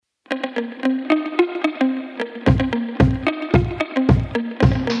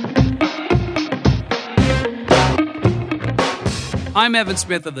I'm Evan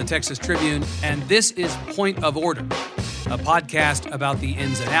Smith of the Texas Tribune, and this is Point of Order, a podcast about the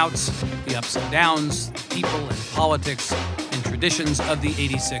ins and outs, the ups and downs, the people and politics and traditions of the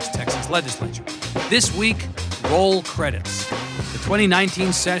 86th Texas legislature. This week, roll credits. The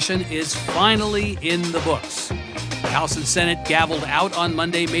 2019 session is finally in the books. The House and Senate gavelled out on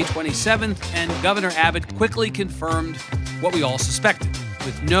Monday, May 27th, and Governor Abbott quickly confirmed what we all suspected.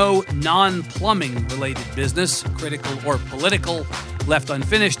 With no non-plumbing related business, critical or political, left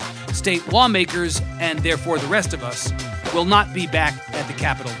unfinished, state lawmakers, and therefore the rest of us, will not be back at the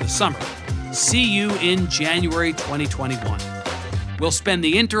Capitol this summer. See you in January 2021. We'll spend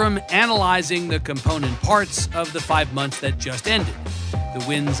the interim analyzing the component parts of the 5 months that just ended. The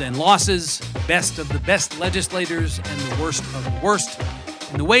wins and losses, best of the best legislators, and the worst of the worst,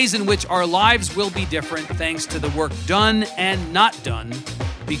 and the ways in which our lives will be different thanks to the work done and not done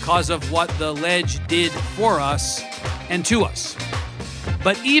because of what the ledge did for us and to us.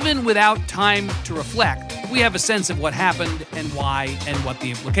 But even without time to reflect, we have a sense of what happened and why and what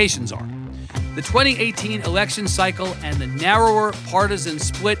the implications are. The 2018 election cycle and the narrower partisan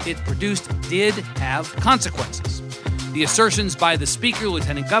split it produced did have consequences. The assertions by the Speaker,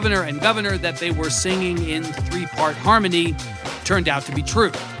 Lieutenant Governor, and Governor that they were singing in three-part harmony turned out to be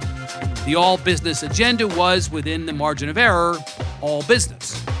true. The all-business agenda was, within the margin of error, all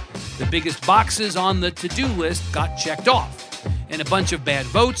business. The biggest boxes on the to-do list got checked off, and a bunch of bad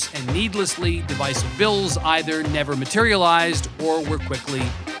votes and needlessly divisive bills either never materialized or were quickly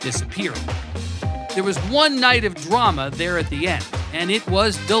disappeared. There was one night of drama there at the end, and it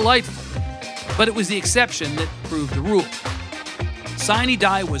was delightful. But it was the exception that proved the rule. Sine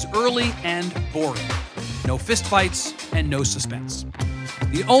Die was early and boring. No fistfights and no suspense.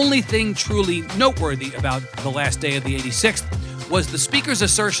 The only thing truly noteworthy about the last day of the 86th was the Speaker's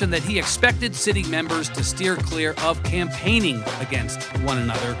assertion that he expected sitting members to steer clear of campaigning against one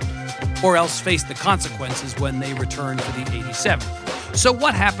another, or else face the consequences when they return for the 87th. So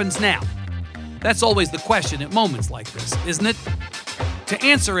what happens now? That's always the question at moments like this, isn't it? To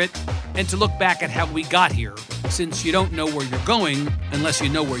answer it, and to look back at how we got here, since you don't know where you're going unless you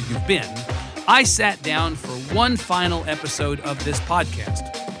know where you've been, I sat down for one final episode of this podcast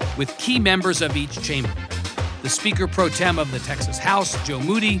with key members of each chamber. The Speaker Pro Tem of the Texas House, Joe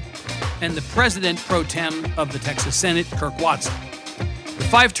Moody, and the President Pro Tem of the Texas Senate, Kirk Watson. The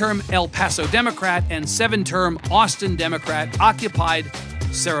 5-term El Paso Democrat and 7-term Austin Democrat occupied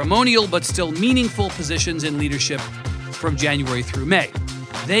ceremonial but still meaningful positions in leadership from January through May.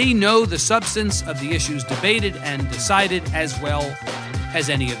 They know the substance of the issues debated and decided as well as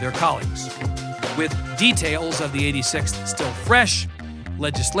any of their colleagues. With details of the 86th still fresh,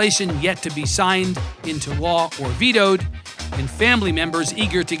 legislation yet to be signed into law or vetoed, and family members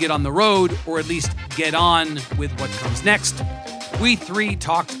eager to get on the road or at least get on with what comes next, we three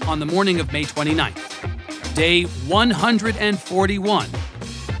talked on the morning of May 29th, day 141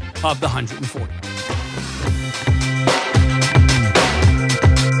 of the 140.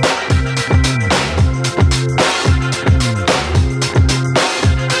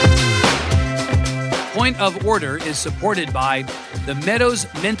 Point of Order is supported by the Meadows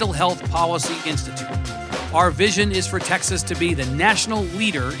Mental Health Policy Institute. Our vision is for Texas to be the national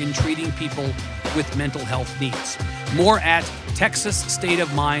leader in treating people with mental health needs. More at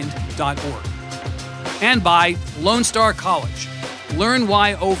texasstateofmind.org. And by Lone Star College. Learn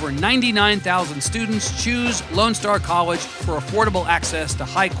why over 99,000 students choose Lone Star College for affordable access to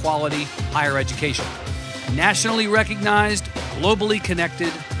high-quality higher education. Nationally recognized, globally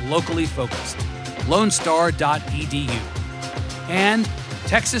connected, locally focused. LoneStar.edu. And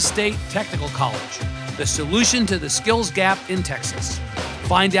Texas State Technical College, the solution to the skills gap in Texas.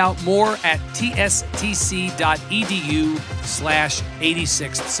 Find out more at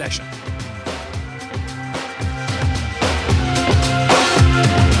tstc.edu/86th session.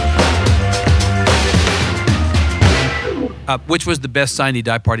 Which was the best Sine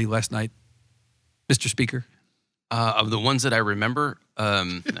Die party last night, Mr. Speaker? Of the ones that I remember,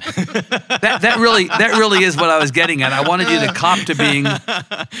 that really is what I was getting at. I wanted you to cop to being,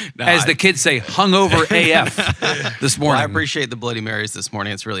 as the kids say, hungover AF this morning. Well, I appreciate the Bloody Marys this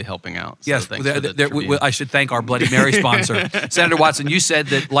morning. It's really helping out. So yes, thanks for the I should thank our Bloody Mary sponsor. Senator Watson, you said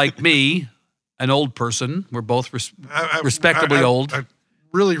that, like me, an old person, we're both respectably old. I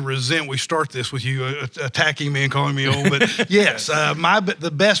really resent we start this with you attacking me and calling me old. But yes,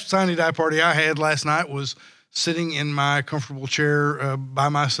 the best Sine Die party I had last night was sitting in my comfortable chair by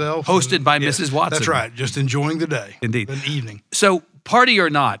myself. Hosted by Mrs. Watson. That's right. Just enjoying the day. Indeed. An evening. So, party or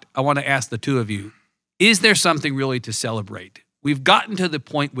not, I want to ask the two of you, is there something really to celebrate we've gotten to the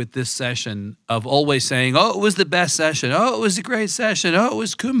point with this session of always saying, oh, it was the best session. Oh, it was a great session. Oh, it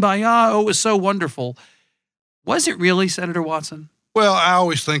was kumbaya. Oh, it was so wonderful. Was it really, Senator Watson? Well, I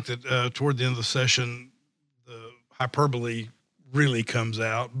always think that toward the end of the session, the hyperbole really comes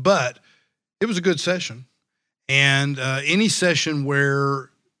out, but it was a good session. And any session where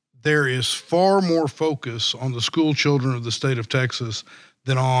there is far more focus on the school children of the state of Texas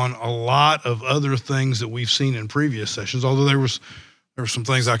than on a lot of other things that we've seen in previous sessions, although there were some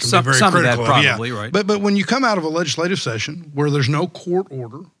things I can be very some critical of that of. Probably, yeah. right. But when you come out of a legislative session where there's no court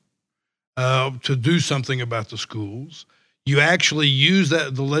order to do something about the schools, you actually use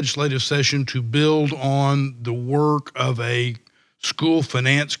the legislative session to build on the work of a school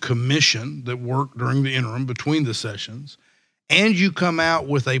finance commission that worked during the interim between the sessions, and you come out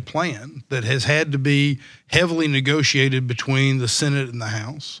with a plan that has had to be heavily negotiated between the Senate and the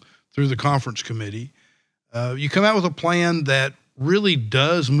House through the conference committee. You come out with a plan that really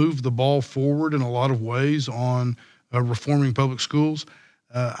does move the ball forward in a lot of ways on reforming public schools.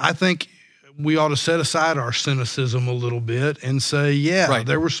 I think we ought to set aside our cynicism a little bit and say, yeah,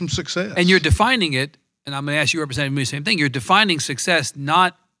 there was some success. And you're defining it, and I'm going to ask you, Representative Moody, the same thing. You're defining success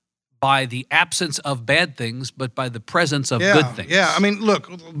not by the absence of bad things, but by the presence of good things. Yeah, I mean,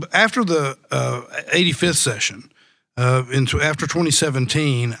 look, after the 85th session, after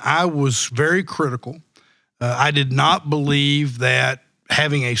 2017, I was very critical. I did not believe that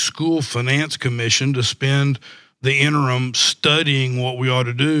having a school finance commission to spend the interim studying what we ought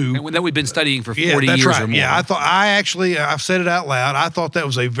to do. And that we've been studying for 40 that's years right. or more. Yeah, I've said it out loud. I thought that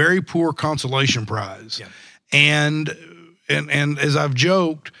was a very poor consolation prize. Yeah. And as I've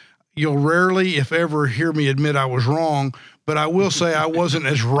joked, you'll rarely, if ever, hear me admit I was wrong, but I will say I wasn't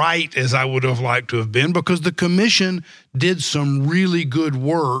as right as I would have liked to have been, because the commission did some really good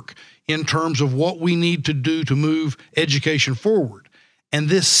work in terms of what we need to do to move education forward. And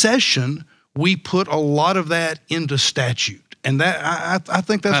this session, we put a lot of that into statute, and that I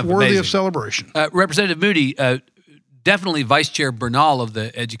think that's worthy of celebration. Representative Moody, definitely Vice Chair Bernal of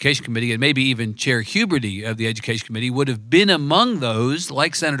the Education Committee and maybe even Chair Huberty of the Education Committee would have been among those,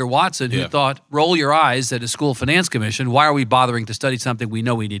 like Senator Watson, who thought, roll your eyes at a school finance commission. Why are we bothering to study something we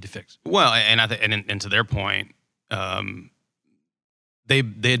know we need to fix? Well, and I think, and to their point, they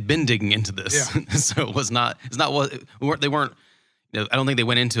had been digging into this, so they weren't. I don't think they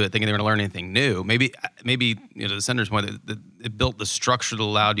went into it thinking they were going to learn anything new. Maybe to the senator's point, it built the structure that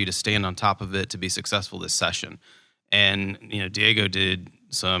allowed you to stand on top of it to be successful this session. And Diego did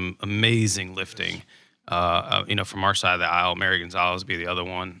some amazing lifting. From our side of the aisle, Mary Gonzalez be the other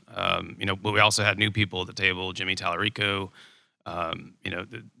one. But we also had new people at the table, Jimmy Tallarico.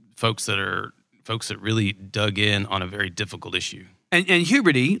 The folks that really dug in on a very difficult issue. And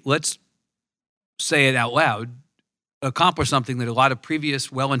Huberty, let's say it out loud, accomplished something that a lot of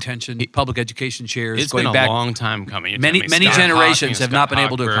previous well-intentioned public education chairs it's been a long time coming. Many generations have not been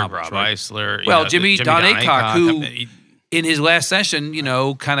able to accomplish. Rob Eisler, well, Jimmy Don Aycock, who in his last session,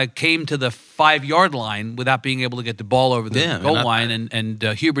 kind of came to the 5-yard line without being able to get the ball over the goal line, and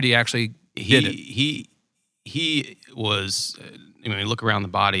Huberty actually did it. He was. When you look around the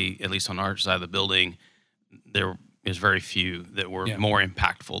body, at least on our side of the building, there is very few that were more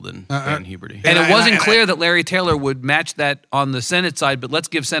impactful than Huberty. And it wasn't clear that Larry Taylor would match that on the Senate side, but let's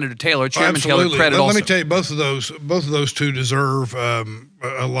give Senator Taylor, Chairman Taylor, credit also. Let me tell you, both of those two deserve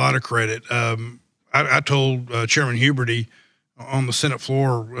a lot of credit. I told Chairman Huberty on the Senate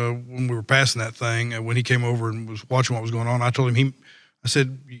floor when we were passing that thing, when he came over and was watching what was going on, I told him, I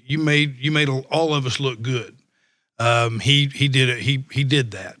said, you made all of us look good. He did it. He did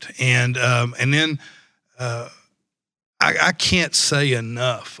that. And then I can't say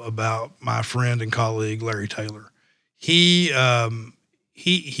enough about my friend and colleague Larry Taylor. He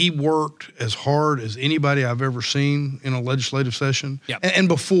worked as hard as anybody I've ever seen in a legislative session. Yep. And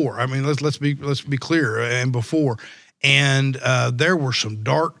before, I mean, let's be clear, and before. And there were some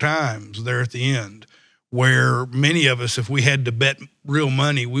dark times there at the end where many of us, if we had to bet real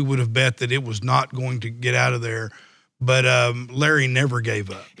money, we would have bet that it was not going to get out of there. But Larry never gave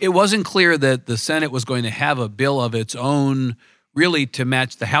up. It wasn't clear that the Senate was going to have a bill of its own really to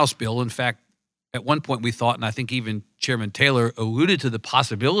match the House bill. In fact, at one point we thought, and I think even Chairman Taylor alluded to the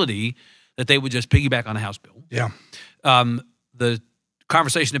possibility that they would just piggyback on a House bill. Yeah. The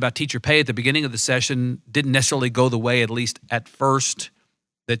conversation about teacher pay at the beginning of the session didn't necessarily go the way, at least at first,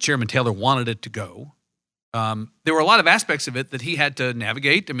 that Chairman Taylor wanted it to go. There were a lot of aspects of it that he had to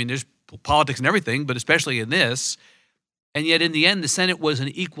navigate. I mean, there's politics and everything, but especially in this. And yet, in the end, the Senate was an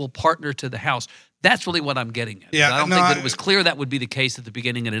equal partner to the House. That's really what I'm getting at. I don't think that it was clear that would be the case at the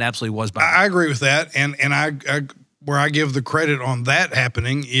beginning, and it absolutely was. I agree with that, and I where I give the credit on that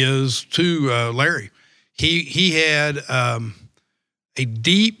happening is to Larry. He had a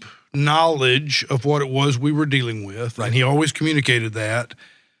deep knowledge of what it was we were dealing with, and he always communicated that.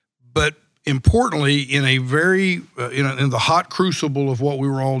 But importantly, in a very in the hot crucible of what we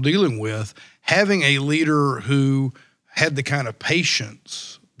were all dealing with, having a leader who had the kind of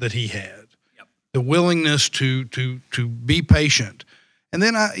patience that he had, the willingness to be patient. And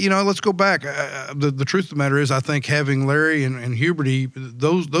then let's go back. The truth of the matter is, I think having Larry and Huberty,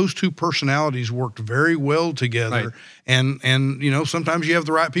 those two personalities worked very well together. Right. And sometimes you have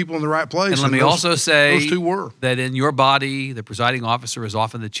the right people in the right place. And let me also say those two were. That in your body, the presiding officer is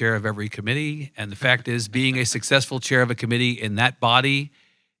often the chair of every committee. And the fact is, being a successful chair of a committee in that body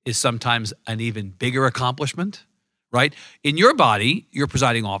is sometimes an even bigger accomplishment. Right? In your body, your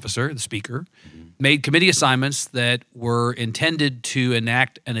presiding officer, the speaker, made committee assignments that were intended to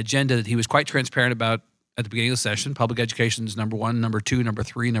enact an agenda that he was quite transparent about at the beginning of the session. Public education is number 1, number 2, number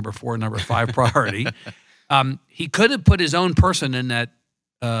 3, number 4, number 5 priority. He could have put his own person in that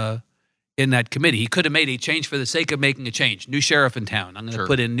committee. He could have made a change for the sake of making a change. New sheriff in town. I'm going to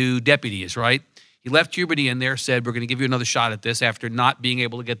put in new deputies, right? He left Huberty in there, said, we're going to give you another shot at this after not being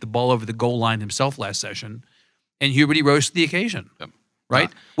able to get the ball over the goal line himself last session. And Huberty rose to the occasion, right?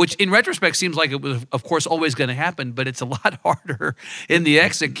 Which in retrospect seems like it was, of course, always going to happen, but it's a lot harder in the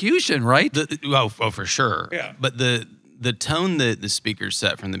execution, right? For sure. Yeah. But the tone that the speaker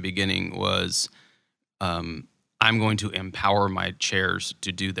set from the beginning was, I'm going to empower my chairs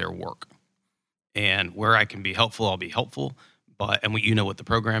to do their work. And where I can be helpful, I'll be helpful. And you know what the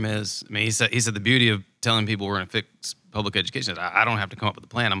program is. I mean, he said the beauty of telling people we're going to fix public education is I don't have to come up with a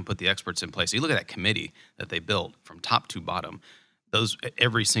plan. I'm going to put the experts in place. So you look at that committee that they built from top to bottom.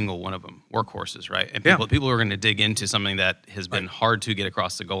 Every single one of them, workhorses, right? And people are going to dig into something that has been hard to get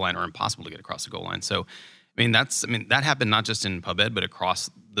across the goal line or impossible to get across the goal line. So, that happened not just in pub ed, but across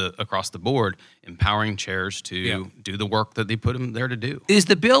the board, empowering chairs to do the work that they put them there to do. Is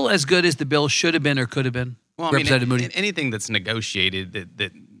the bill as good as the bill should have been or could have been? Well, anything that's negotiated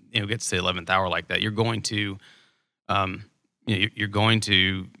that gets to the 11th hour like that, you're going to, you're going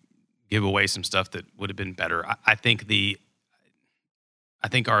to give away some stuff that would have been better. I think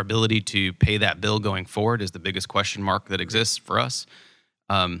our ability to pay that bill going forward is the biggest question mark that exists for us.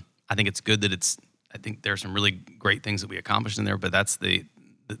 I think it's good that I think there are some really great things that we accomplished in there, but that's the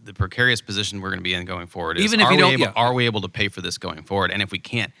precarious position we're going to be in going forward. Even if are we able to pay for this going forward? And if we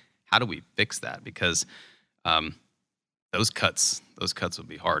can't, how do we fix that? Because those cuts would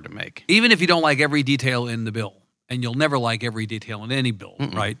be hard to make. Even if you don't like every detail in the bill, and you'll never like every detail in any bill,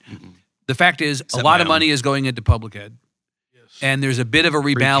 right? The fact is, a lot of money is going into public ed. And there's a bit of a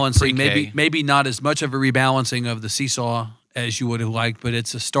rebalancing, maybe not as much of a rebalancing of the seesaw as you would have liked, but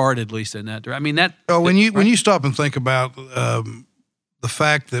it's a start at least in that direction. I mean, when you stop and think about the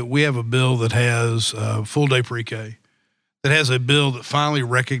fact that we have a bill that has full day pre-K, that has a bill that finally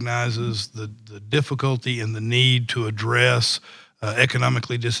recognizes the difficulty and the need to address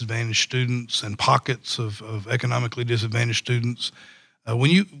economically disadvantaged students and pockets of economically disadvantaged students.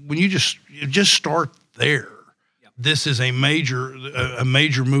 When you just start there, this is a major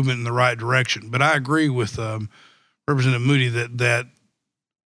movement in the right direction. But I agree with Representative Moody that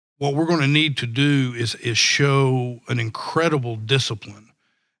what we're going to need to do is show an incredible discipline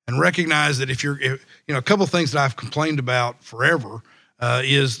and recognize that if a couple of things that I've complained about forever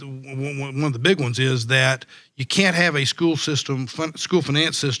is one of the big ones is that you can't have a school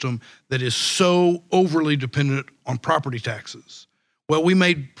finance system that is so overly dependent on property taxes. Well, we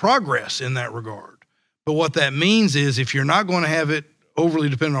made progress in that regard. But what that means is if you're not going to have it overly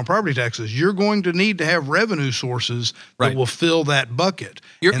dependent on property taxes, you're going to need to have revenue sources that will fill that bucket.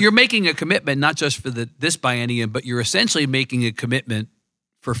 You're making a commitment not just for this biennium, but you're essentially making a commitment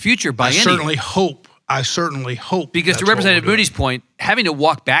for future biennium. I certainly hope. Because to Representative Moody's point, having to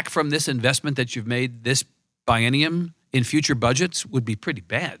walk back from this investment that you've made this biennium in future budgets would be pretty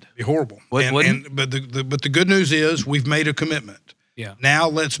bad. It'd be horrible. But the good news is we've made a commitment. Yeah. Now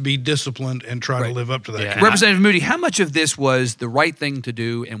let's be disciplined and try to live up to that. Yeah. Representative Moody, how much of this was the right thing to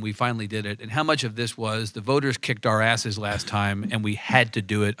do and we finally did it, and how much of this was the voters kicked our asses last time and we had to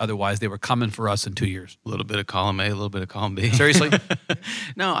do it, otherwise they were coming for us in 2 years? A little bit of column A, a little bit of column B. Seriously?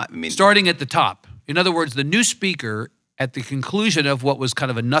 No, I mean... Starting at the top. In other words, the new speaker, at the conclusion of what was kind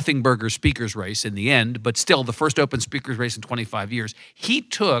of a nothing burger speaker's race in the end, but still the first open speaker's race in 25 years, he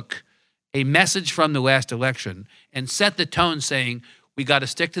took a message from the last election and set the tone saying, we got to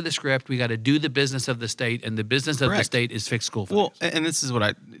stick to the script, we got to do the business of the state, and the business of the state is fix school finance. Well, and this is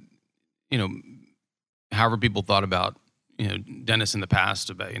what however people thought about, Dennis in the past,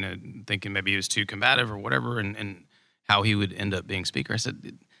 about, thinking maybe he was too combative or whatever, and how he would end up being speaker. I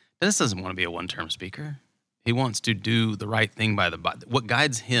said, Dennis doesn't want to be a one-term speaker. He wants to do the right thing by the body. What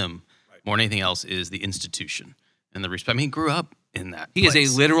guides him more than anything else is the institution and the respect. I mean, he grew up in that He is a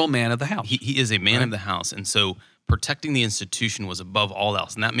literal man of the house. He is a man of the house, and so protecting the institution was above all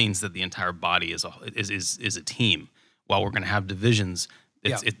else, and that means that the entire body is a team. While we're going to have divisions,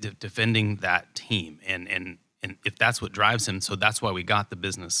 it's defending that team, and if that's what drives him, so that's why we got the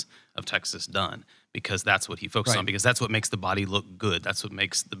business of Texas done, because that's what he focused on, because that's what makes the body look good. That's what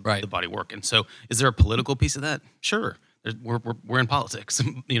makes the body work. And so, is there a political piece of that? Sure. We're in politics.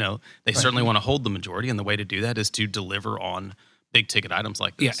 They certainly want to hold the majority, and the way to do that is to deliver on big ticket items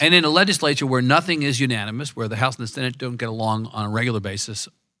like this. Yeah, and in a legislature where nothing is unanimous, where the House and the Senate don't get along on a regular basis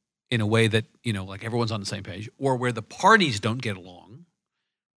in a way that, like everyone's on the same page, or where the parties don't get along,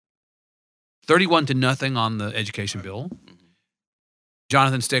 31-0 on the education bill.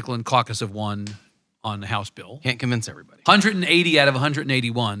 Jonathan Stickland, caucus of one on the House bill. Can't convince everybody. 180 out of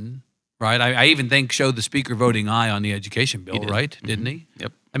 181, right? I even think showed the speaker voting aye on the education bill, right? Didn't he?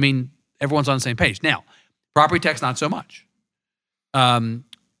 Yep. I mean, everyone's on the same page. Now, property tax, not so much.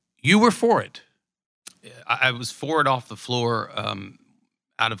 You were for it. I was for it off the floor.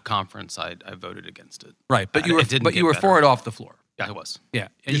 Out of conference, I voted against it. Right, but you were for it off the floor. Yeah, I was. Yeah,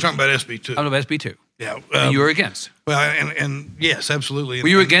 You're talking about SB 2. I'm about SB 2. Yeah, and you were against. Well, and yes, absolutely. Were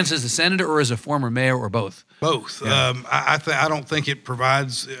you against as a senator or as a former mayor or both? Both. Yeah. I don't think it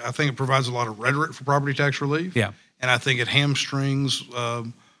provides. I think it provides a lot of rhetoric for property tax relief. Yeah, and I think it hamstrings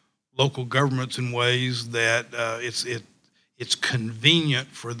local governments in ways that it's convenient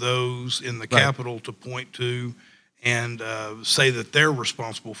for those in the capital to point to and say that they're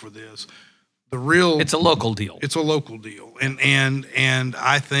responsible for this. It's a local deal. It's a local deal, and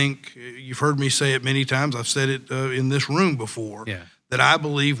I think you've heard me say it many times. I've said it in this room before. Yeah. That I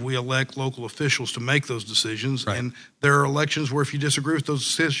believe we elect local officials to make those decisions, and there are elections where if you disagree with those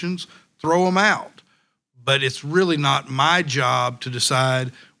decisions, throw them out. But it's really not my job to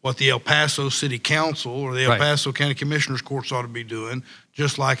decide what the El Paso City Council or the El Paso County Commissioners Courts ought to be doing,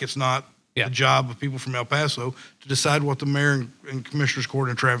 just like it's not the job of people from El Paso to decide what the mayor and commissioners court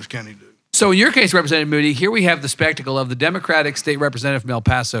in Travis County do. So in your case, Representative Moody, here we have the spectacle of the Democratic state representative from El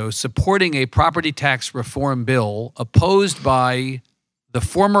Paso supporting a property tax reform bill opposed by the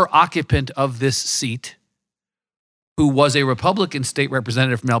former occupant of this seat, who was a Republican state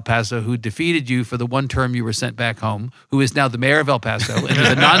representative from El Paso, who defeated you for the one term you were sent back home, who is now the mayor of El Paso, and is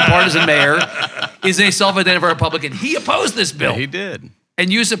a nonpartisan mayor, is a self-identified Republican. He opposed this bill. Yeah, he did.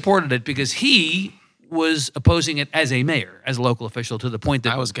 And you supported it because he was opposing it as a mayor, as a local official, to the point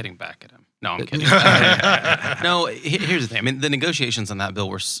that I was getting back at him. No, I'm kidding. No, here's the thing. I mean, the negotiations on that bill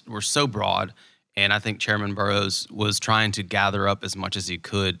were so broad, and I think Chairman Burrows was trying to gather up as much as he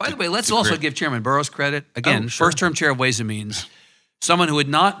could. By the way, let's also give Chairman Burrows credit. Again, first-term chair of Ways and Means, someone who had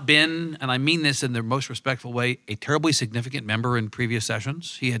not been, and I mean this in the most respectful way, a terribly significant member in previous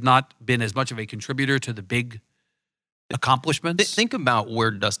sessions. He had not been as much of a contributor to the big accomplishments. Think about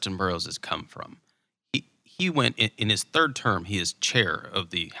where Dustin Burrows has come from. He went in his third term. He is chair of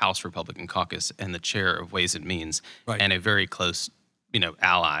the House Republican Caucus and the chair of Ways and Means, and a very close,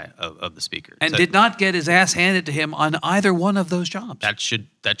 ally of the speaker. And did not get his ass handed to him on either one of those jobs. That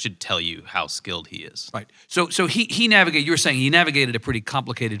should tell you how skilled he is. Right. So he navigated. You were saying he navigated a pretty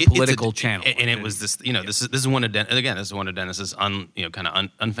complicated political channel, and it was this. This is one of Dennis's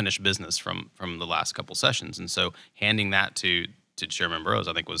unfinished business from the last couple sessions, and so handing that to Chairman Burrows,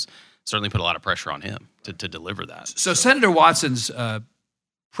 I think was. Certainly put a lot of pressure on him to deliver that. So Senator Watson's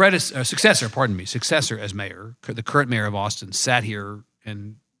successor as mayor, the current mayor of Austin, sat here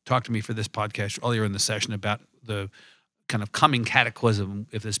and talked to me for this podcast earlier in the session about the kind of coming cataclysm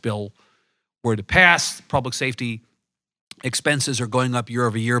if this bill were to pass. Public safety expenses are going up year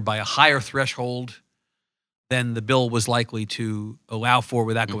over year by a higher threshold than the bill was likely to allow for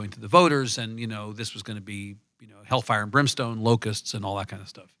without going to the voters. And, this was going to be, hellfire and brimstone, locusts, and all that kind of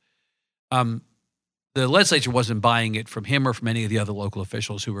stuff. The legislature wasn't buying it from him or from any of the other local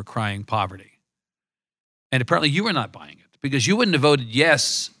officials who were crying poverty. And apparently you were not buying it because you wouldn't have voted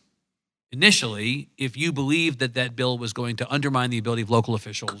yes initially if you believed that bill was going to undermine the ability of local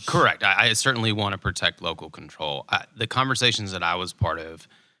officials. Correct. I certainly want to protect local control. The conversations that I was part of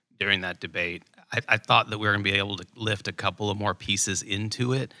during that debate, I thought that we were going to be able to lift a couple of more pieces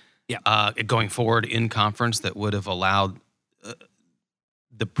into it going forward in conference that would have allowed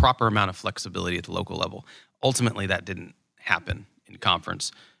the proper amount of flexibility at the local level. Ultimately, that didn't happen in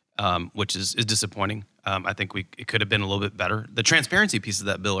conference, which is disappointing. I think it could have been a little bit better. The transparency pieces of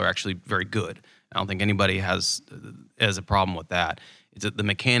that bill are actually very good. I don't think anybody has a problem with that. It's the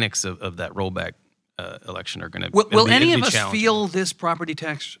mechanics of that rollback election are going to. Will any of us feel this property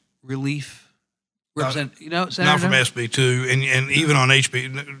tax relief? Represent, Senator? Not from SB2, and even on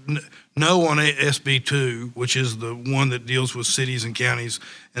HB, no on SB2, which is the one that deals with cities and counties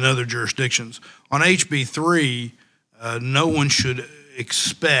and other jurisdictions. On HB3, no one should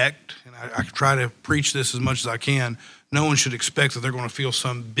expect, and I try to preach this as much as I can, no one should expect that they're going to feel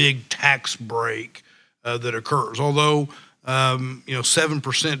some big tax break that occurs. Although,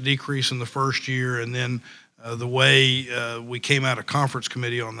 7% decrease in the first year, and then the way we came out of conference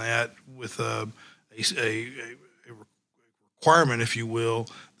committee on that with a requirement, if you will,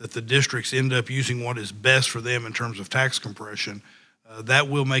 that the districts end up using what is best for them in terms of tax compression, that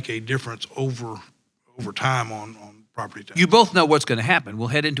will make a difference over time on property tax. You both know what's going to happen. We'll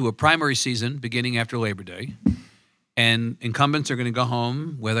head into a primary season beginning after Labor Day, and incumbents are going to go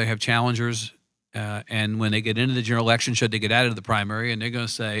home where they have challengers, and when they get into the general election, should they get out of the primary, and they're going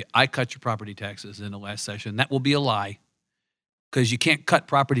to say, I cut your property taxes in the last session. That will be a lie, because you can't cut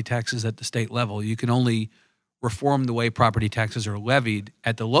property taxes at the state level. You can only reform the way property taxes are levied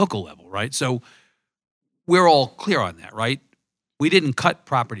at the local level, right? So we're all clear on that, right? We didn't cut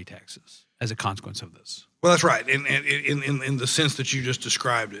property taxes as a consequence of this. Well, that's right, in the sense that you just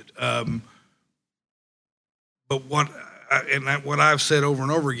described it. But what I've said over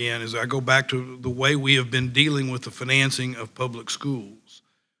and over again is I go back to the way we have been dealing with the financing of public schools.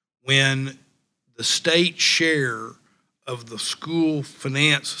 When the state share of the school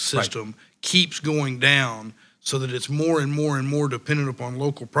finance system keeps going down so that it's more and more and more dependent upon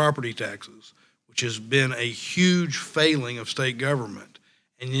local property taxes, which has been a huge failing of state government,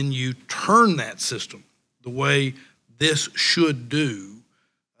 and then you turn that system the way this should do,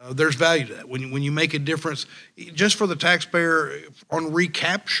 there's value to that. When you make a difference, just for the taxpayer on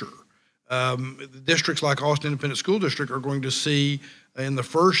recapture, districts like Austin Independent School District are going to see in the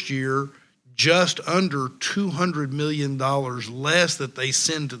first year just under $200 million less that they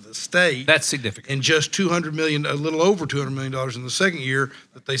send to the state. That's significant. And just $200 million, a little over $200 million in the second year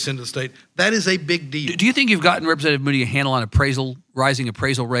that they send to the state. That is a big deal. Do you think you've gotten, Representative Moody, a handle on rising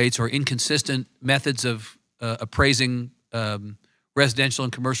appraisal rates or inconsistent methods of appraising residential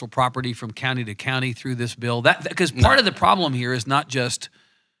and commercial property from county to county through this bill? Because part of the problem here is not just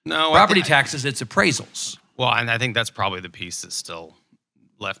property taxes, it's appraisals. Well, and I think that's probably the piece that's still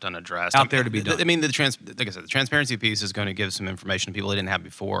left unaddressed. Out there to be done. I mean, like I said, the transparency piece is going to give some information to people they didn't have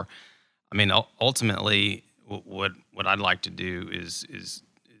before. I mean, ultimately, what I'd like to do is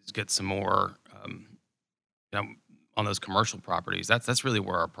get some more, on those commercial properties. That's really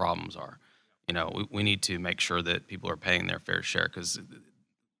where our problems are. We need to make sure that people are paying their fair share, because,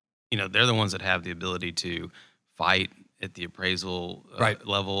 they're the ones that have the ability to fight at the appraisal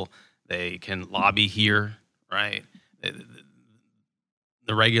level. They can lobby here, right?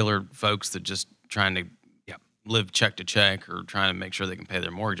 The regular folks that just trying to live check to check or trying to make sure they can pay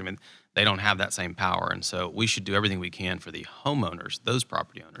their mortgage, I mean, they don't have that same power. And so we should do everything we can for the homeowners, those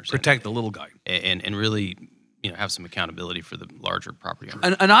property owners. Protect the little guy. And really, have some accountability for the larger property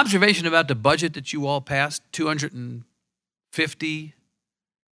owners. An observation about the budget that you all passed, $250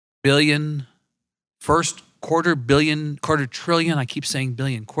 billion, quarter trillion, I keep saying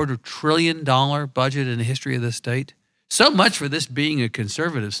billion, $250 billion budget in the history of this state. So much for this being a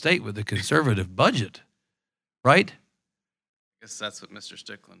conservative state with a conservative budget, right? I guess that's what Mr.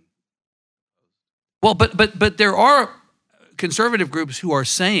 Stickland. Well, but there are conservative groups who are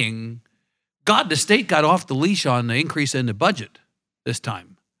saying, God, the state got off the leash on the increase in the budget this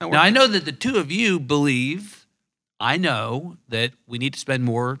time. Now, I know that the two of you believe, I know that we need to spend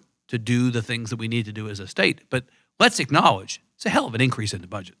more to do the things that we need to do as a state, but let's acknowledge it's a hell of an increase in the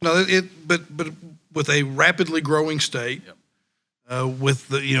budget. No, but with a rapidly growing state, with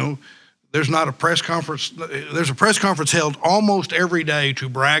the there's not a press conference. There's a press conference held almost every day to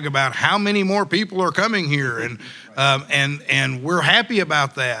brag about how many more people are coming here, and we're happy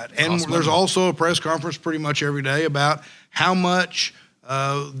about that. And there's also a press conference pretty much every day about how much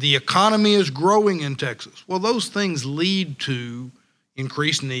the economy is growing in Texas. Well, those things lead to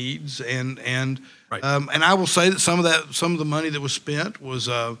increased needs, and I will say that some of the money that was spent was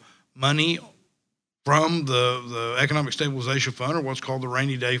money from the Economic Stabilization Fund, or what's called the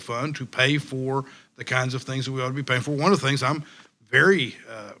Rainy Day Fund, to pay for the kinds of things that we ought to be paying for. One of the things I'm very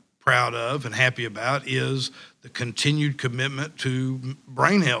proud of and happy about is the continued commitment to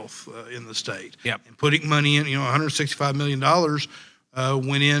brain health in the state. Yep. And putting money in, $165 million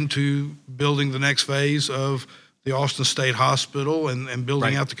went into building the next phase of the Austin State Hospital and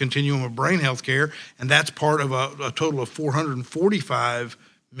building out the continuum of brain health care. And that's part of a total of $445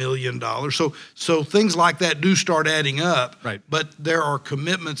 million. So things like that do start adding up. Right. But there are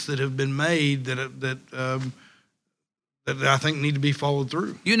commitments that have been made that I think need to be followed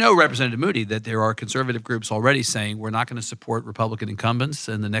through. You know, Representative Moody, that there are conservative groups already saying we're not going to support Republican incumbents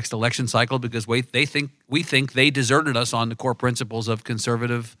in the next election cycle because we think they deserted us on the core principles of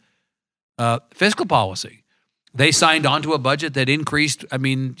conservative fiscal policy. They signed on to a budget that increased. I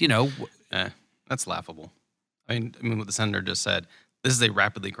mean, that's laughable. I mean, what the senator just said. This is a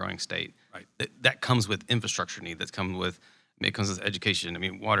rapidly growing state. Right. That comes with infrastructure need. That comes with. It comes with education. I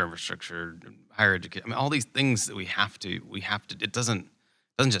mean, water infrastructure, higher education. I mean, all these things that we have to. It doesn't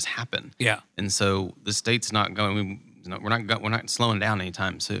just happen. Yeah. And so the state's not going. We're not slowing down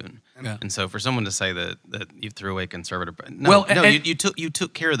anytime soon. Yeah. And so for someone to say that you threw away conservative, you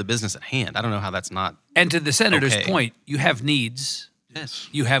took care of the business at hand. I don't know how that's not. And to the senator's okay. point, you have needs. Yes.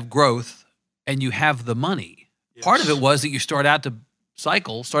 You have growth, and you have the money. Yes. Part of it was that you start out the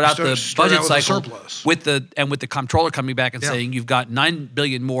budget cycle with the comptroller coming back and saying you've got $9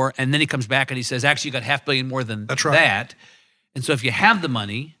 billion more, and then he comes back and he says actually you got $500 million more than that. And so if you have the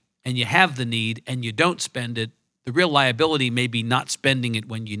money and you have the need and you don't spend it, the real liability may be not spending it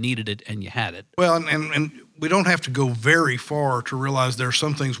when you needed it and you had it. Well, and we don't have to go very far to realize there are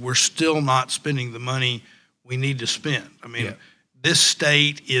some things we're still not spending the money we need to spend. I mean, this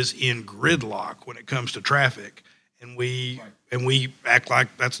state is in gridlock when it comes to traffic, and we act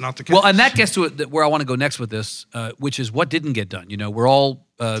like that's not the case. Well, and that gets to where I want to go next with this, which is what didn't get done. We're all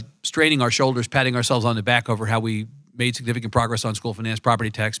straining our shoulders, patting ourselves on the back over how we made significant progress on school finance,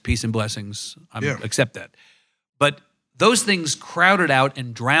 property tax, peace and blessings. I accept that. But those things crowded out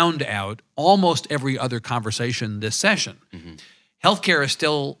and drowned out almost every other conversation this session. Mm-hmm. Healthcare is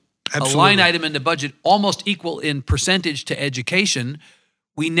still a line item in the budget almost equal in percentage to education.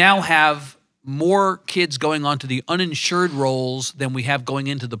 We now have more kids going onto the uninsured rolls than we have going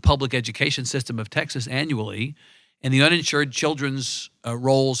into the public education system of Texas annually. And the uninsured children's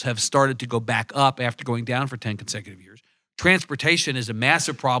rolls have started to go back up after going down for 10 consecutive years. Transportation is a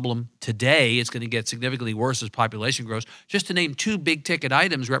massive problem today. It's going to get significantly worse as population grows. Just to name two big ticket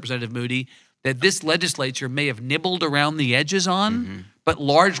items, Representative Moody, that this legislature may have nibbled around the edges on, but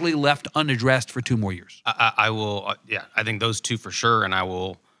largely left unaddressed for 2 more years. I will, I think those two for sure. And I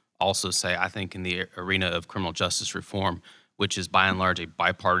will also say, I think in the arena of criminal justice reform, which is by and large a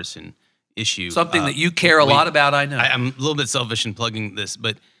bipartisan issue. Something that you care a lot about, I know. I'm a little bit selfish in plugging this,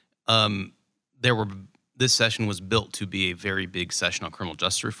 but this session was built to be a very big session on criminal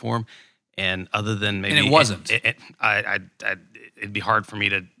justice reform, and other than maybe and it wasn't. It'd be hard for me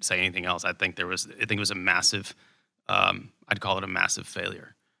to say anything else. I think it was a massive. I'd call it a massive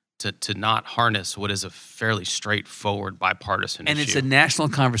failure to not harness what is a fairly straightforward bipartisan issue. And it's a national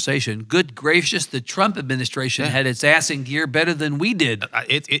conversation. Good gracious, the Trump administration had its ass in gear better than we did.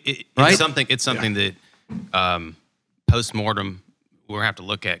 It's something. It's something that post-mortem we're gonna have to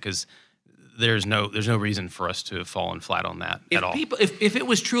look at because. There's no reason for us to have fallen flat on that at all. If it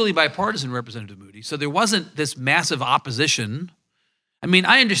was truly bipartisan, Representative Moody, so there wasn't this massive opposition. I mean,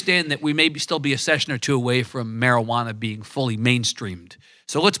 I understand that we may still be a session or two away from marijuana being fully mainstreamed.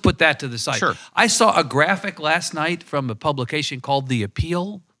 So let's put that to the side. Sure. I saw a graphic last night from a publication called The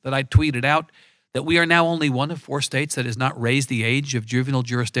Appeal that I tweeted out that we are now only one of 4 states that has not raised the age of juvenile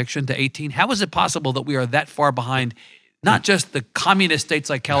jurisdiction to 18. How is it possible that we are that far behind not just the communist states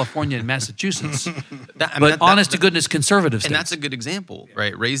like California and Massachusetts, but honest-to-goodness conservative states? And that's a good example,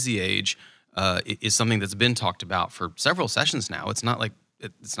 right? Raise the age is something that's been talked about for several sessions now. It's not like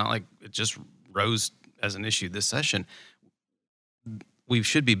it just rose as an issue this session. We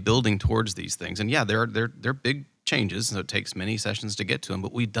should be building towards these things. And yeah, they're big changes, so it takes many sessions to get to them,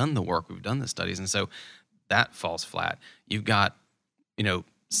 but we've done the work, we've done the studies, and so that falls flat. You've got,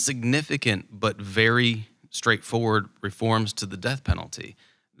 significant but very straightforward reforms to the death penalty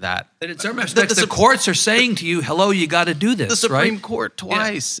that in some respects the courts are saying to you, hello, you got to do this. The Supreme Court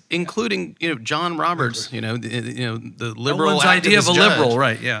twice, including John Roberts, the liberal no one's idea of a liberal,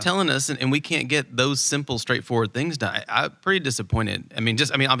 right? Yeah, telling us, and we can't get those simple, straightforward things done. I'm pretty disappointed.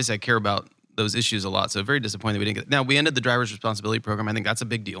 Obviously, I care about those issues a lot, so very disappointed we didn't get. Now we ended the driver's responsibility program. I think that's a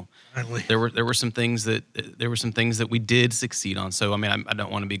big deal. Finally. There were some things that we did succeed on. So I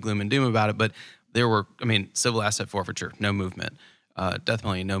don't want to be gloom and doom about it, but. There were, civil asset forfeiture, no movement. Death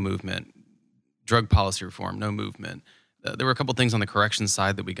penalty, no movement. Drug policy reform, no movement. There were a couple things on the corrections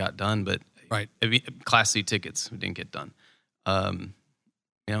side that we got done, but Class C tickets we didn't get done.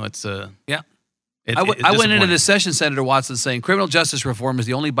 It's I went into this session, Senator Watson, saying criminal justice reform is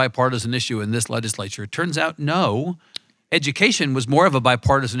the only bipartisan issue in this legislature. It turns out, no. Education was more of a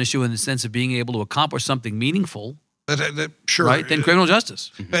bipartisan issue in the sense of being able to accomplish something meaningful Sure. Right? Than criminal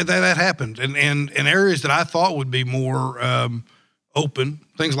justice. That happened. And areas that I thought would be more open,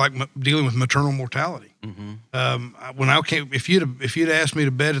 things like dealing with maternal mortality. When I came, if you'd asked me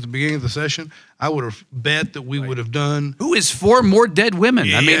to bet at the beginning of the session, I would have bet that we would have done. Who is for more dead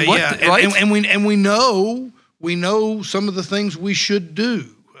women? I mean, what? Right? And we know some of the things we should do,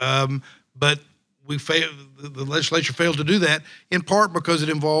 but we failed. The legislature failed to do that in part because it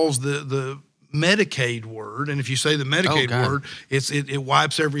involves the Medicaid word, and if you say the Medicaid word, it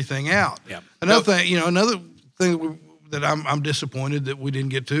wipes everything out. Yeah. Another thing that I'm disappointed that we didn't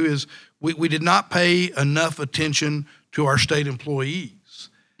get to is we did not pay enough attention to our state employees,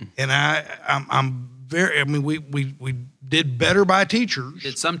 and I'm very. I mean, we did better by teachers.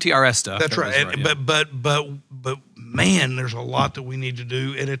 Did some TRS stuff. That's right. But man, there's a lot that we need to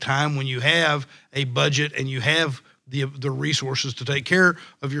do at a time when you have a budget and you have the resources to take care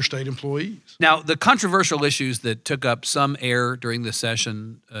of your state employees. Now, the controversial issues that took up some air during the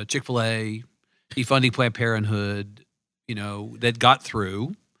session, Chick-fil-A, defunding Planned Parenthood, that got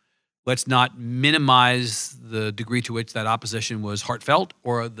through. Let's not minimize the degree to which that opposition was heartfelt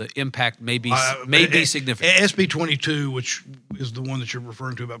or the impact may be significant. SB 22, which is the one that you're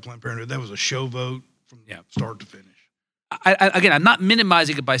referring to about Planned Parenthood, that was a show vote from start to finish. Again, I'm not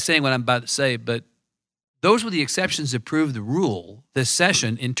minimizing it by saying what I'm about to say, but those were the exceptions that proved the rule this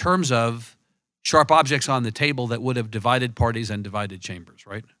session in terms of sharp objects on the table that would have divided parties and divided chambers,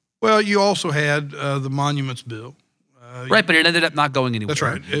 right? Well, you also had the monuments bill. Right, but it ended up not going anywhere. That's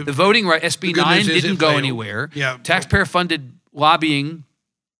right. The voting right, SB 9 didn't go anywhere. Yeah. Taxpayer-funded lobbying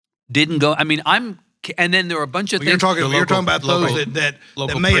didn't go. I mean, and then there were a bunch of things. You're talking about those that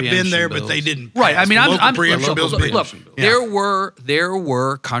may have been there, but they didn't pass. Right. I mean, look, there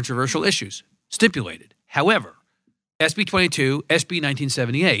were controversial issues stipulated. However, SB 22, SB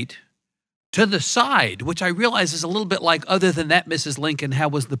 1978, to the side, which I realize is a little bit like, other than that, Mrs. Lincoln, how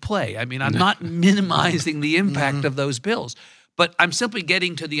was the play? I mean, I'm not minimizing the impact of those bills, but I'm simply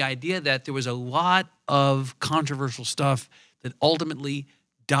getting to the idea that there was a lot of controversial stuff that ultimately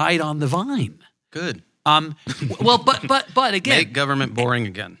died on the vine. Good. Well, but again, make government boring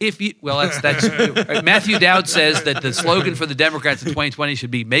again. That's Matthew Dowd says that the slogan for the Democrats in 2020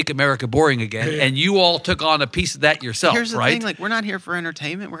 should be "Make America Boring Again," and you all took on a piece of that yourself. Here's the right? thing: we're not here for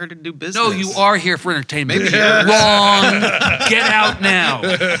entertainment. We're here to do business. No, you are here for entertainment. Maybe wrong. Get out now.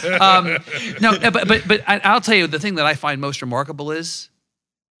 But I'll tell you the thing that I find most remarkable is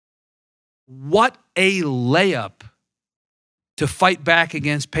what a layup to fight back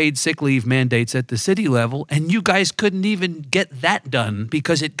against paid sick leave mandates at the city level, and you guys couldn't even get that done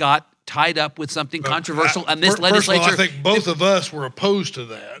because it got tied up with something controversial, and this legislature. First of all, I think both of us were opposed to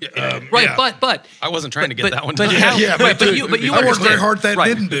that. But I wasn't trying to get that one. But you I worked very hard. That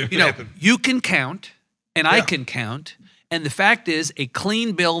didn't happen. You can count, and I can count, and the fact is, a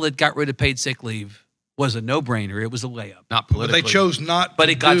clean bill that got rid of paid sick leave was a no-brainer. It was a layup. Not politically. But they chose not But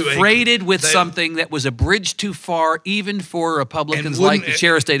it got freighted with something that was a bridge too far, even for Republicans like the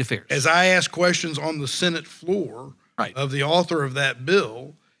chair of state affairs. As I asked questions on the Senate floor of the author of that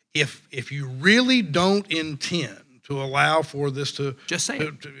bill, if you really don't intend to allow for this to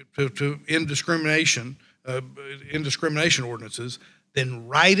end discrimination ordinances, then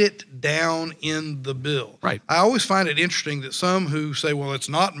write it down in the bill. Right. I always find it interesting that some who say, well, it's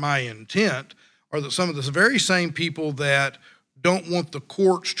not my intent, are that some of the very same people that don't want the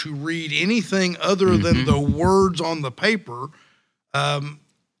courts to read anything other than the words on the paper, they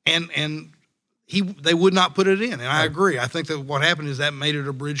would not put it in. And I agree. I think that what happened is that made it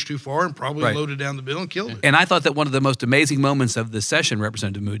a bridge too far and probably loaded down the bill and killed it. And I thought that one of the most amazing moments of the session,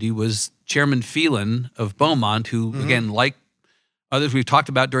 Representative Moody, was Chairman Phelan of Beaumont, who, again, like others we've talked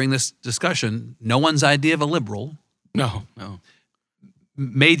about during this discussion, no one's idea of a liberal. No.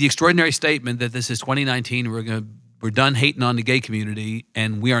 Made the extraordinary statement that this is 2019. We're done hating on the gay community,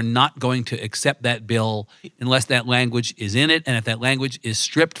 and we are not going to accept that bill unless that language is in it. And if that language is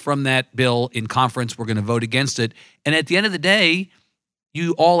stripped from that bill in conference, we're going to vote against it. And at the end of the day,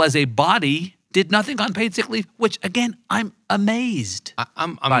 you all as a body did nothing on paid sick leave, which again, I'm amazed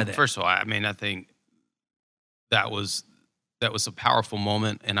by that. First of all, I mean, I think that was a powerful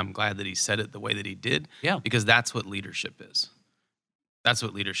moment, and I'm glad that he said it the way that he did. Yeah, because that's what leadership is. That's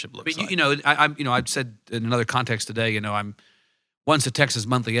what leadership looks like. I've said in another context today, I'm once a Texas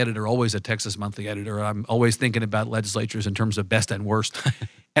Monthly editor, always a Texas Monthly editor. I'm always thinking about legislatures in terms of best and worst.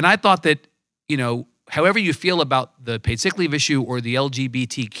 And I thought that, however you feel about the paid sick leave issue or the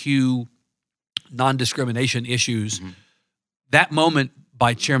LGBTQ non-discrimination issues, that moment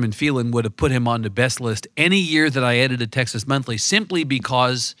by Chairman Phelan would have put him on the best list any year that I edited Texas Monthly, simply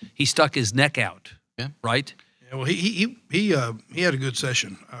because he stuck his neck out, right? Yeah, well, he had a good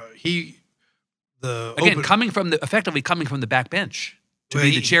session. Coming from effectively coming from the back bench to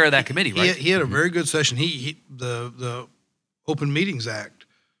be the chair of that committee, right? He had a very good session. The Open Meetings Act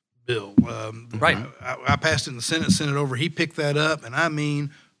bill, right? I passed it in the Senate, sent it over. He picked that up, and I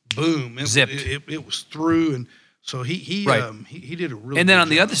mean, boom, zipped. It was through, and so he did a really. And then good on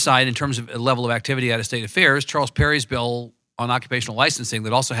the job. other side, in terms of a level of activity out of state affairs, Charles Perry's bill on occupational licensing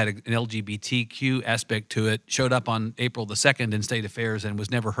that also had an LGBTQ aspect to it showed up on April the 2nd in state affairs and was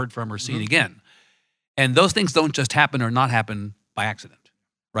never heard from or seen again. And those things don't just happen or not happen by accident,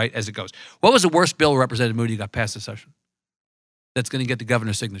 right, as it goes. What was the worst bill Representative Moody got passed this session that's going to get the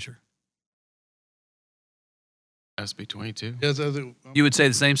governor's signature? SB 22. Yes, You would say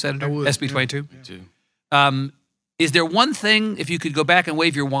the same, Senator? I would, SB 22? Yeah. Is there one thing, if you could go back and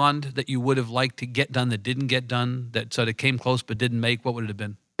wave your wand, that you would have liked to get done that didn't get done, that sort of came close but didn't make? What would it have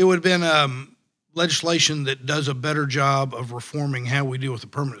been? It would have been legislation that does a better job of reforming how we deal with the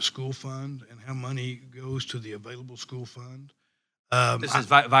permanent school fund and how money goes to the available school fund. This is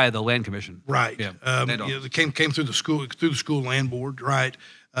via the Land Commission. Right. Yeah. It came through the school land board. Right.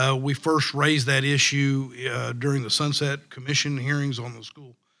 We first raised that issue during the Sunset Commission hearings on the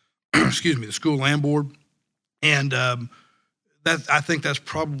school, the school land board. And I think that's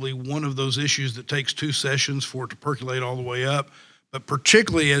probably one of those issues that takes 2 sessions for it to percolate all the way up. But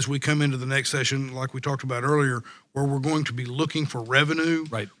particularly as we come into the next session, like we talked about earlier, where we're going to be looking for revenue,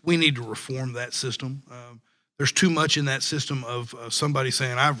 right, we need to reform that system. There's too much in that system of somebody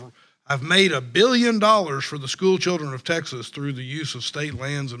saying, I've made $1 billion for the school children of Texas through the use of state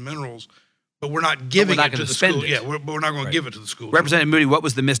lands and minerals, but we're not giving it to the school. Yeah, we're not going to give it to the school. Representative Moody, what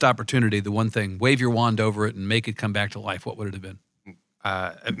was the missed opportunity, the one thing? Wave your wand over it and make it come back to life. What would it have been?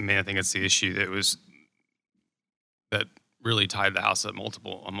 I think it's the issue that really tied the House on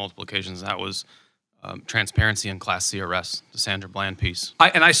multiple occasions. That was transparency in Class C arrests, the Sandra Bland piece.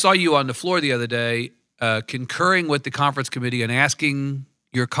 I saw you on the floor the other day concurring with the conference committee and asking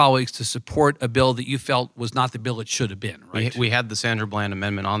your colleagues to support a bill that you felt was not the bill it should have been, right? We had the Sandra Bland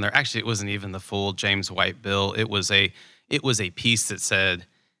amendment on there. Actually, it wasn't even the full James White bill. It was a piece that said,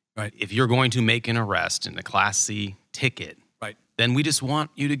 right, if you're going to make an arrest in a Class C ticket, right, then we just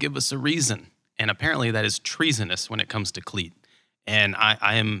want you to give us a reason. And apparently that is treasonous when it comes to CLEAT. And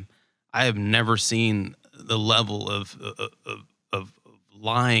I have never seen the level of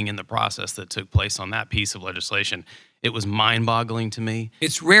lying in the process that took place on that piece of legislation. It was mind-boggling to me.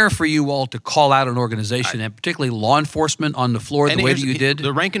 It's rare for you all to call out an organization, and particularly law enforcement, on the floor the way that you did.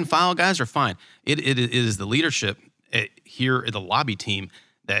 The rank and file guys are fine. It is the leadership here at the lobby team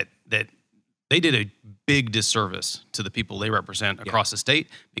that they did a big disservice to the people they represent across the state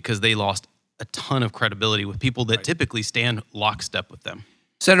because they lost a ton of credibility with people that typically stand lockstep with them.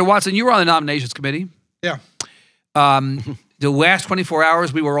 Senator Watson, you were on the nominations committee. Yeah. The last 24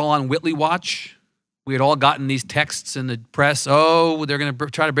 hours, we were all on Whitley watch. We had all gotten these texts in the press. Oh, they're going to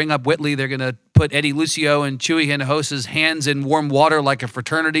try to bring up Whitley. They're going to put Eddie Lucio and Chewy Hinojosa's hands in warm water like a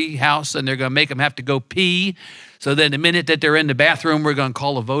fraternity house, and they're going to make them have to go pee. So then the minute that they're in the bathroom, we're going to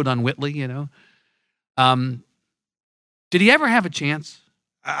call a vote on Whitley, you know. Did he ever have a chance?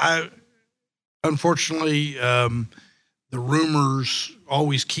 Unfortunately, the rumors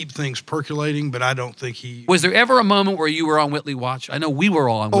always keep things percolating, but I don't think he... Was there ever a moment where you were on Whitley watch? I know we were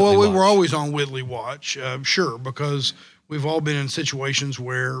all on Whitley watch. Oh, we were always on Whitley watch, sure, because we've all been in situations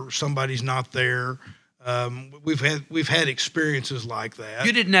where somebody's not there. We've had experiences like that.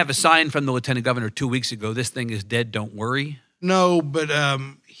 You didn't have a sign from the lieutenant governor 2 weeks ago, this thing is dead, don't worry? No, but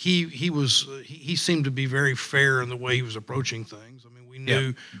he seemed to be very fair in the way he was approaching things. I mean, we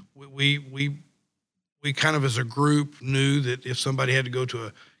knew... Yeah. We kind of, as a group, knew that if somebody had to go to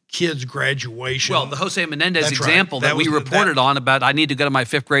a kid's graduation... Well, the Jose Menendez example that we reported on about I need to go to my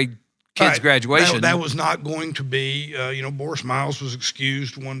 5th grade kid's graduation. That was not going to be... Boris Miles was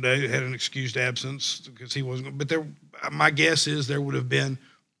excused one day, had an excused absence because he wasn't... But my guess is there would have been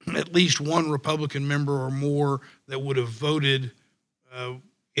at least one Republican member or more that would have voted...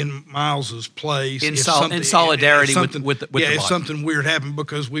 in Miles's place, in solidarity with the if something weird happened,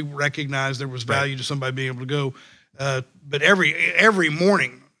 because we recognized there was value to somebody being able to go. But every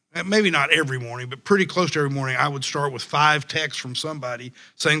morning, maybe not every morning, but pretty close to every morning, I would start with 5 texts from somebody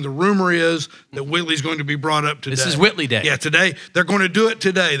saying the rumor is that Whitley's going to be brought up today. This is Whitley Day. Yeah, today they're going to do it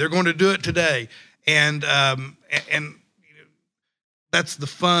today. They're going to do it today, and that's the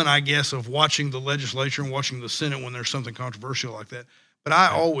fun, I guess, of watching the legislature and watching the Senate when there's something controversial like that. But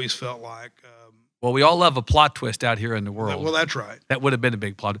I always felt like... well, we all love a plot twist out here in the world. Well, that's right. That would have been a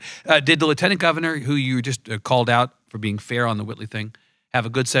big plot. Did the lieutenant governor, who you just called out for being fair on the Whitley thing, have a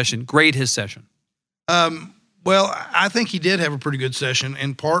good session? Grade his session. Well, I think he did have a pretty good session,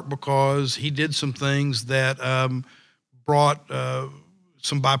 in part because he did some things that brought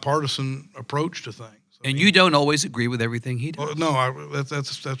some bipartisan approach to things. And you don't always agree with everything he does. Well, no,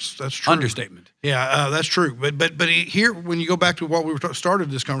 that's true. Understatement. Yeah, that's true. But here, when you go back to what we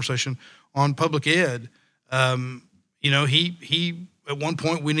started this conversation on public ed, he at one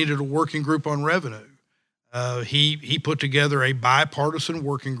point we needed a working group on revenue. He put together a bipartisan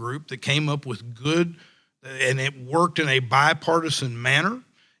working group that came up with good, and it worked in a bipartisan manner.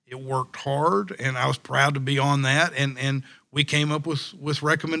 It worked hard, and I was proud to be on that. And we came up with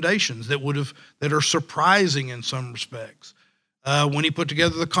recommendations that are surprising in some respects. When he put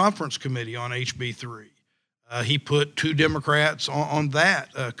together the conference committee on HB3, he put 2 Democrats on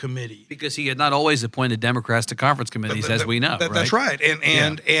that committee Because he had not always appointed Democrats to conference committees, as we know. That's right.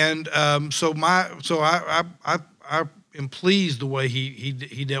 So I am pleased the way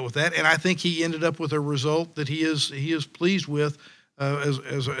he dealt with that, and I think he ended up with a result that he is pleased with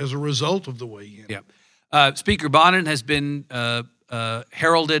as a result of the way he handled it. Yeah. Speaker Bonnen has been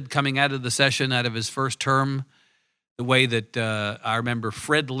heralded coming out of the session, out of his first term, the way that I remember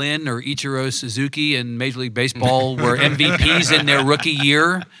Fred Lynn or Ichiro Suzuki in Major League Baseball were MVPs in their rookie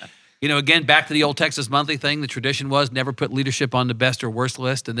year. Again, back to the old Texas Monthly thing, the tradition was never put leadership on the best or worst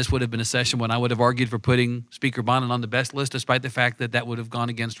list, and this would have been a session when I would have argued for putting Speaker Bonnen on the best list, despite the fact that would have gone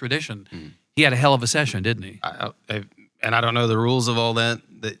against tradition. He had a hell of a session, didn't he? And I don't know the rules of all that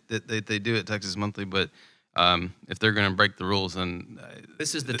they do at Texas Monthly, but if they're going to break the rules, then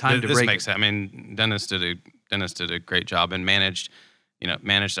this is the time to this break makes it. I mean, Dennis did a great job and managed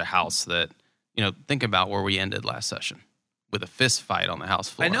a house that, think about where we ended last session with a fist fight on the House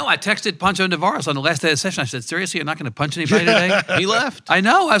floor. I know. I texted Pancho Navarez on the last day of the session. I said, seriously, you're not going to punch anybody today? He left. I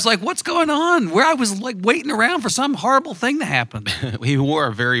know. I was like, what's going on? Where I was like waiting around for some horrible thing to happen. He wore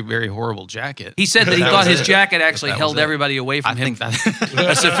a very, very horrible jacket. He said that he thought his jacket actually held everybody away from I him. think that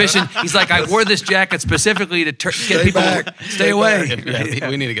A sufficient. He's like, I wore this jacket specifically to get people back. to stay away. Yeah,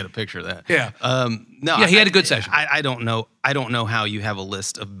 we need to get a picture of that. Yeah. No. Yeah, he had a good session. I don't know. I don't know how you have a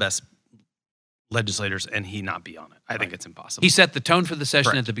list of best legislators and he not be on it. I think it's impossible. He set the tone for the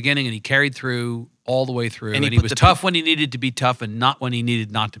session Correct. at the beginning, and he carried through all the way through. And And he he put was the tough when he needed to be tough and not when he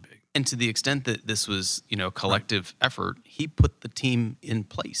needed not to be. And to the extent that this was, a collective effort, he put the team in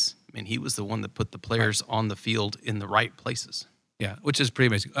place. I mean, he was the one that put the players on the field in the right places. Yeah, which is pretty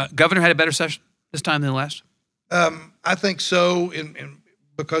amazing. Governor had a better session this time than last? I think so,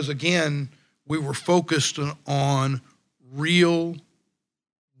 because again, we were focused on real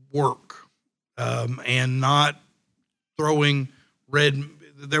work and not throwing red.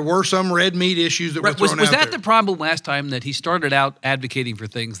 There were some red meat issues that were thrown out Was that there. the problem last time, that he started out advocating for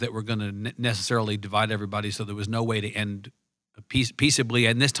things that were going to necessarily divide everybody, so there was no way to end peaceably,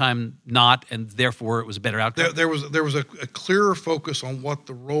 and this time not, and therefore it was a better outcome? There was a clearer focus on what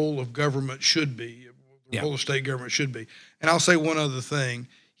the role of government should be, the role of state government should be. And I'll say one other thing.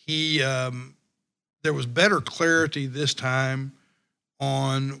 There was better clarity this time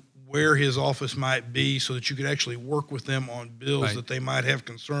on where his office might be, so that you could actually work with them on bills that they might have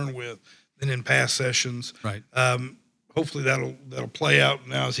concern with than in past sessions. Right. Hopefully that'll play out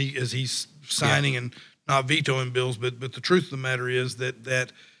now as he's signing and not vetoing bills. But the truth of the matter is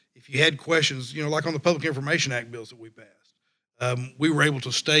that if you had questions, like on the Public Information Act bills that we passed, we were able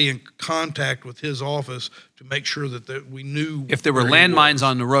to stay in contact with his office to make sure that we knew if there were where he landmines was.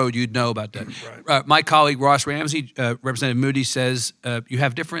 on the road, you'd know about that. Right. My colleague Ross Ramsey, Representative Moody, says you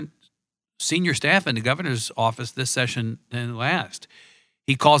have different senior staff in the governor's office this session than last.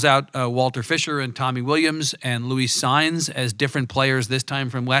 He calls out Walter Fisher and Tommy Williams and Louis Sines as different players this time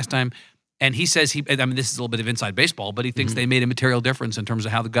from last time. And he says this is a little bit of inside baseball, but he thinks they made a material difference in terms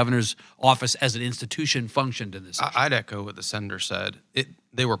of how the governor's office as an institution functioned in this session. I'd echo what the senator said.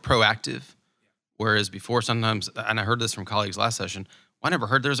 They were proactive, whereas before sometimes, and I heard this from colleagues last session, I never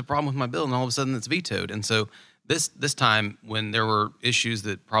heard there was a problem with my bill, and all of a sudden it's vetoed. And so this time, when there were issues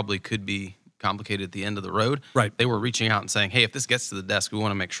that probably could be complicated at the end of the road, right, they were reaching out and saying, hey, if this gets to the desk, we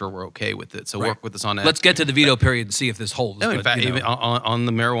want to make sure we're okay with it. So work with us on that. Let's get to the veto period and see if this holds. No, in fact, even on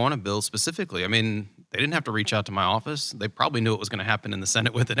the marijuana bill specifically, they didn't have to reach out to my office. They probably knew what was going to happen in the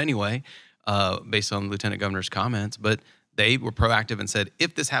Senate with it anyway, based on the Lieutenant Governor's comments. But they were proactive and said,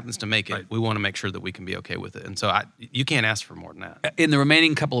 if this happens to make it, we want to make sure that we can be okay with it. And so you can't ask for more than that. In the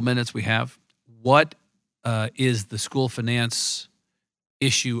remaining couple of minutes we have, what is the school finance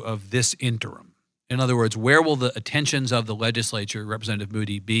issue of this interim? In other words, where will the attentions of the legislature, Representative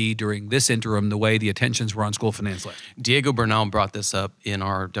Moody, be during this interim the way the attentions were on school finance last year? Diego Bernal brought this up in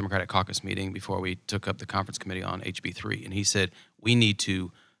our Democratic caucus meeting before we took up the conference committee on HB3, and he said we need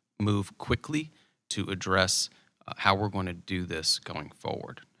to move quickly to address how we're going to do this going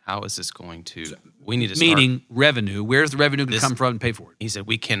forward. How is this going to? We need to start. Meaning revenue. Where's the revenue going to come from and pay for it? He said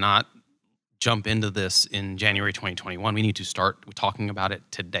we cannot jump into this in January 2021. We need to start talking about it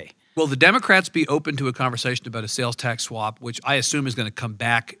today. Will the Democrats be open to a conversation about a sales tax swap, which I assume is going to come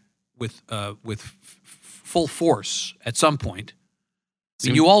back with full force at some point? I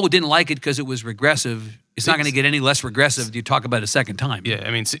mean, you all didn't like it because it was regressive. It's not going to get any less regressive if you talk about it a second time. Yeah,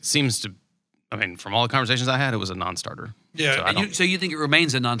 I mean, it seems to. I mean, from all the conversations I had, it was a non-starter. Yeah. So you think it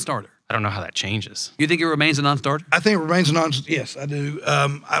remains a non-starter? I don't know how that changes. You think it remains a non-starter? I think it remains a non-starter. Yes, I do.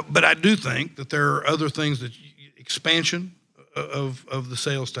 But I do think that there are other things that expansion of the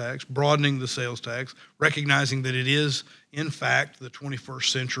sales tax, broadening the sales tax, recognizing that it is in fact the 21st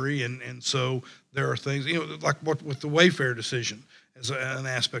century, and so there are things, like what with the Wayfair decision as an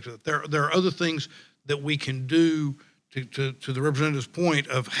aspect of it. There are other things that we can do to the representative's point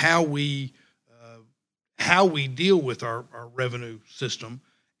of how we deal with our revenue system.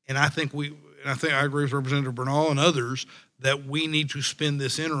 And I think I agree with Representative Bernal and others that we need to spend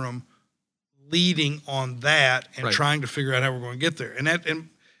this interim leading on that and trying to figure out how we're going to get there. And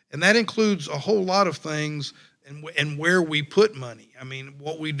that includes a whole lot of things and where we put money. I mean,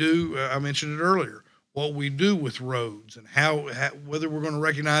 what we do, I mentioned it earlier, what we do with roads and how whether we're going to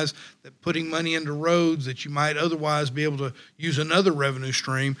recognize that putting money into roads that you might otherwise be able to use another revenue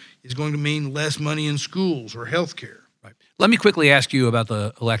stream is going to mean less money in schools or health care. Right. Let me quickly ask you about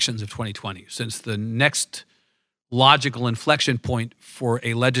the elections of 2020, since the next logical inflection point for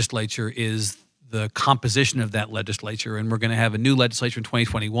a legislature is the composition of that legislature, and we're going to have a new legislature in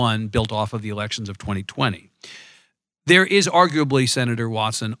 2021 built off of the elections of 2020. There is arguably, Senator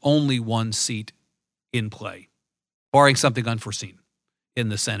Watson, only one seat in play, barring something unforeseen in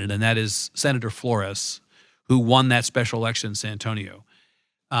the Senate, and that is Senator Flores, who won that special election in San Antonio.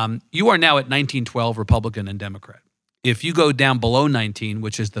 You are now at 19-12 Republican and Democrat. If you go down below 19,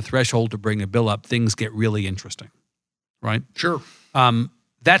 which is the threshold to bring a bill up, things get really interesting, right? Sure.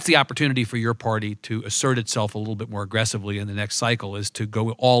 That's the opportunity for your party to assert itself a little bit more aggressively in the next cycle, is to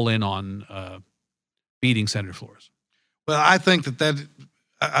go all in on beating Senator Flores. Well, I think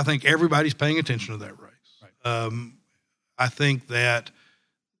I think everybody's paying attention to that race. Right. I think that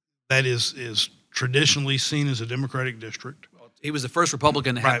is traditionally seen as a Democratic district. He was the first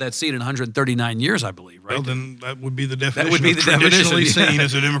Republican to have that seat in 139 years, I believe, right? Well, then that would be the definition. That would be the traditionally definition. seen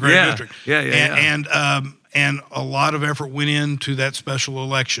as a Democratic district. Yeah. And a lot of effort went into that special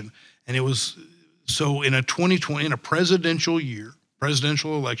election, and it was so in a 2020 in a presidential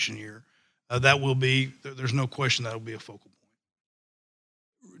election year, that will be. There's no question that will be a focal point.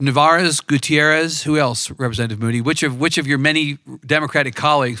 Navarez, Gutierrez, who else? Representative Moody. Which of your many Democratic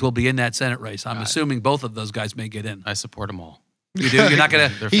colleagues will be in that Senate race? I'm assuming both of those guys may get in. I support them all. You do? You're not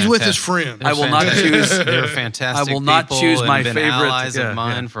going to? He's with his friend. I will not choose. They're fantastic. I will not choose my been favorite. Allies of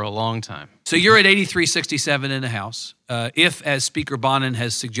mine for a long time. So you're at 83-67 in the House. If, as Speaker Bonnen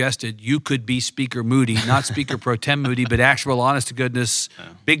has suggested, you could be Speaker Moody, not Speaker Pro Tem Moody, but actual, honest-to-goodness,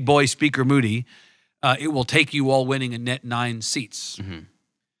 big boy Speaker Moody, it will take you all winning a net 9 seats.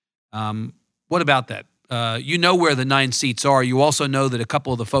 Mm-hmm. What about that? You know where the 9 seats are. You also know that a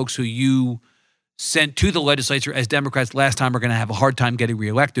couple of the folks who you sent to the legislature as Democrats last time are going to have a hard time getting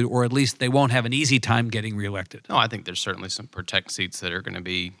reelected, or at least they won't have an easy time getting reelected. No, I think there's certainly some protect seats that are going to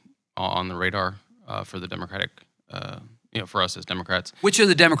be on the radar for the Democratic, for us as Democrats. Which of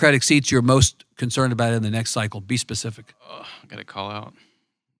the Democratic seats you're most concerned about in the next cycle? Be specific. I got to call out.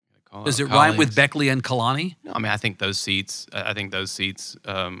 Does it rhyme with Beckley and Kalani? No, I mean I think those seats.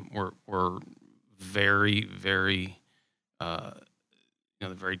 Were very, very,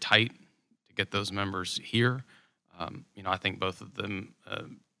 very tight to get those members here. I think both of them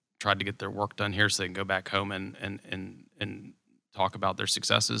tried to get their work done here so they can go back home and talk about their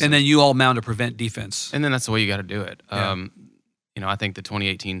successes. And then you all mount a prevent defense. And then that's the way you got to do it. Yeah. I think the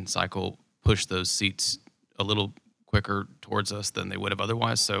 2018 cycle pushed those seats a little quicker towards us than they would have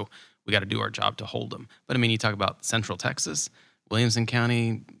otherwise. So we got to do our job to hold them. But I mean, you talk about Central Texas, Williamson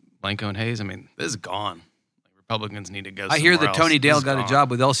County, Blanco and Hayes. I mean, this is gone. Republicans need to go somewhere I hear that else. Tony Dale got a job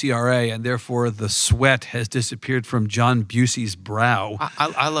with LCRA, and therefore the sweat has disappeared from John Busey's brow.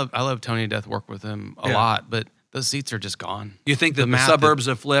 I love Tony to death, work with him a lot, but those seats are just gone. You think that the suburbs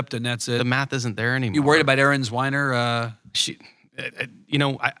have flipped and that's it? The math isn't there anymore. You worried about Erin Zweiner?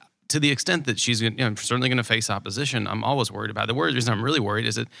 To the extent that she's certainly going to face opposition, I'm always worried about it. The reason I'm really worried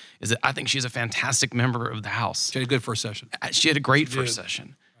is that I think she's a fantastic member of the House. She had a good first session. She had a great first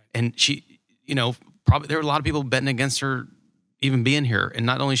session. And she, probably there were a lot of people betting against her, even being here. And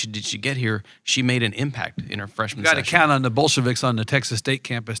not only did she get here, she made an impact in her freshman You got session. to count on the Bolsheviks on the Texas State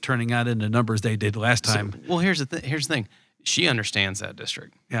campus turning out in the numbers they did last time. Well, here's the thing. She understands that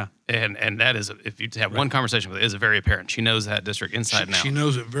district. Yeah. And that is, if you have one conversation with her, it is very apparent. She knows that district inside and out. She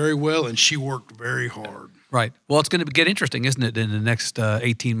knows it very well, and she worked very hard. Right. Well, it's going to get interesting, isn't it, in the next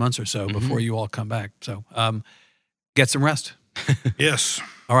 18 months or so before you all come back. So get some rest. Yes.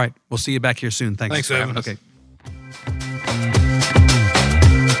 All right. We'll see you back here soon. Thanks. Thanks, for having Evan. us. Okay.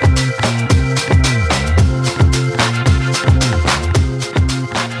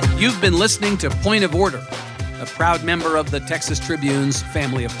 You've been listening to Point of Order, a proud member of the Texas Tribune's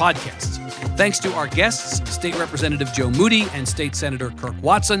family of podcasts. Thanks to our guests, State Representative Joe Moody and State Senator Kirk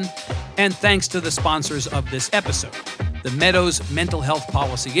Watson, and thanks to the sponsors of this episode, the Meadows Mental Health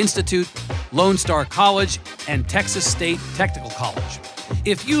Policy Institute, Lone Star College, and Texas State Technical College.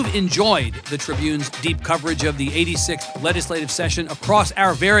 If you've enjoyed the Tribune's deep coverage of the 86th legislative session across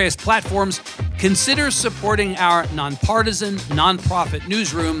our various platforms, consider supporting our nonpartisan, nonprofit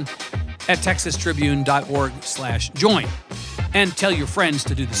newsroom at texastribune.org/join, and tell your friends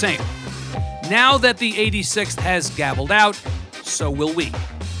to do the same. Now that the 86th has gavelled out, so will we.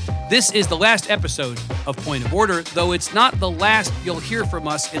 This is the last episode of Point of Order, though it's not the last you'll hear from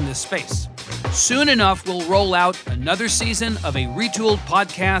us in this space. Soon enough, we'll roll out another season of a retooled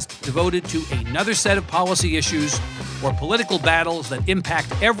podcast devoted to another set of policy issues or political battles that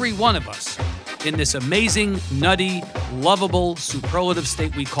impact every one of us in this amazing, nutty, lovable, superlative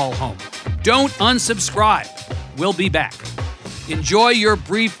state we call home. Don't unsubscribe. We'll be back. Enjoy your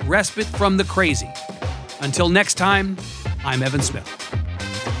brief respite from the crazy. Until next time, I'm Evan Smith.